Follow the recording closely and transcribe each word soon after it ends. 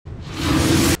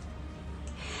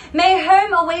May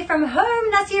home away from home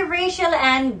na si Rachelle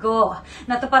Ann Go.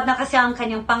 Natupad na kasi ang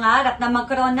kanyang pangarap na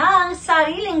magkaroon ng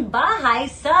sariling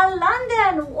bahay sa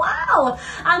London. Wow!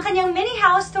 Ang kanyang mini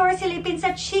house tour silipin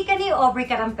sa chika ni Aubrey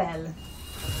Carampel.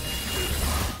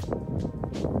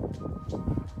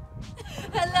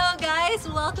 Hello guys!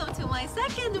 Welcome to my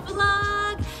second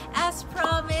vlog! As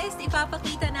promised,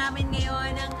 ipapakita namin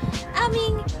ngayon ang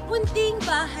aming munting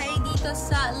bahay dito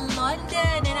sa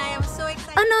London and I am so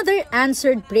excited. Another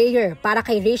answered prayer para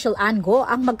kay Rachelle Ann Go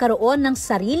ang magkaroon ng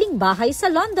sariling bahay sa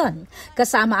London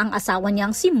kasama ang asawa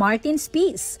niyang si Martin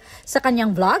Spies. Sa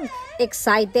kanyang vlog,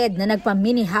 excited na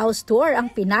nagpa-mini house tour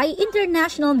ang Pinay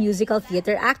International Musical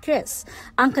Theater actress.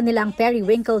 Ang kanilang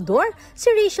periwinkle door, si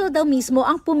Rachelle daw mismo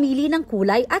ang pumili ng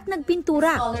kulay at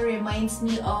nagpintura. This color reminds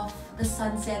me of the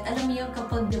sunset. Alam mo yung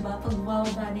kapag, diba, pag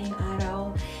bababa na yung araw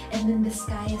and then the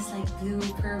sky is like blue,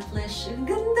 purplish. Ang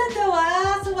ganda daw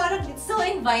So parang it's so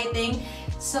inviting.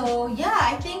 So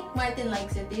yeah, I think Martin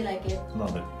likes it. Do you like it?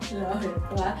 Love it. Love it.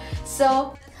 Diba?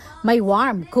 So, may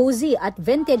warm, cozy at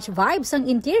vintage vibes ang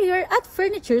interior at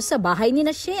furniture sa bahay ni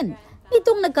Shin.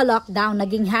 Itong nagka-lockdown,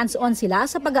 naging hands-on sila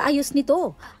sa pag-aayos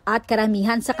nito at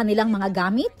karamihan sa kanilang mga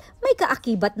gamit may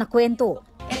kaakibat na kwento.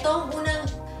 Ito ang unang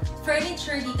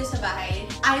furniture dito sa bahay.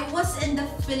 I was in the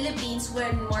Philippines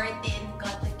when Martin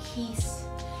got the keys.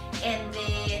 And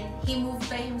then, he moved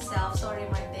by himself. Sorry,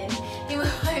 Martin. He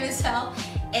moved by himself.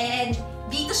 And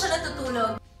dito siya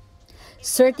natutulog.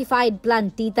 Certified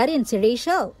plantita rin si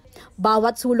Rachelle.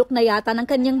 Bawat sulok na yata ng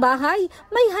kanyang bahay,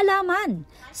 may halaman.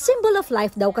 Symbol of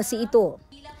life daw kasi ito.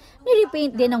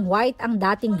 Nirepaint din ng white ang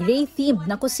dating gray-themed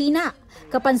na kusina.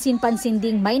 Kapansin-pansin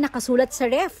ding may nakasulat sa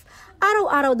ref.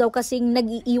 Araw-araw daw kasing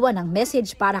nag-iiwan ng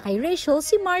message para kay Rachelle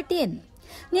si Martin.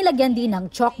 Nilagyan din ng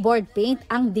chalkboard paint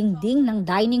ang dingding ng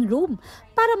dining room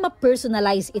para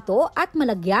ma-personalize ito at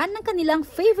malagyan ng kanilang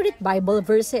favorite Bible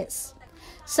verses.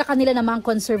 Sa kanila namang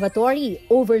conservatory,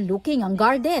 overlooking ang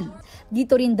garden.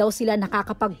 Dito rin daw sila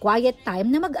nakakapag-quiet time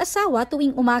na mag-asawa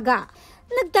tuwing umaga.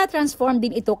 Nagta-transform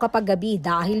din ito kapag gabi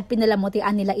dahil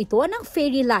pinalamotian nila ito ng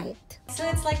fairy light. So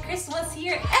it's like Christmas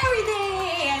here every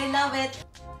day! I love it!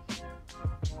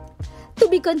 To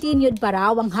be continued pa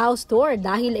raw ang house tour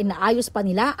dahil inaayos pa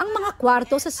nila ang mga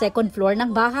kwarto sa second floor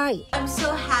ng bahay. I'm so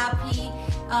happy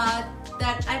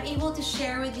that I'm able to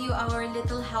share with you our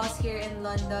little house here in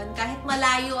London. Kahit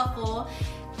malayo ako,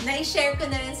 na-share ko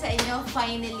na rin sa inyo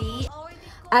finally.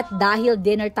 At dahil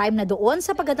dinner time na doon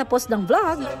sa pagkatapos ng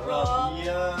vlog, Sarap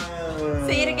yan!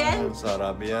 Say it again?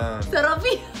 Sarap yan! Sarap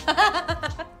yan!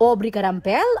 Aubrey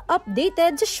Carampel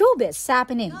updated sa showbiz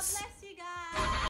happenings.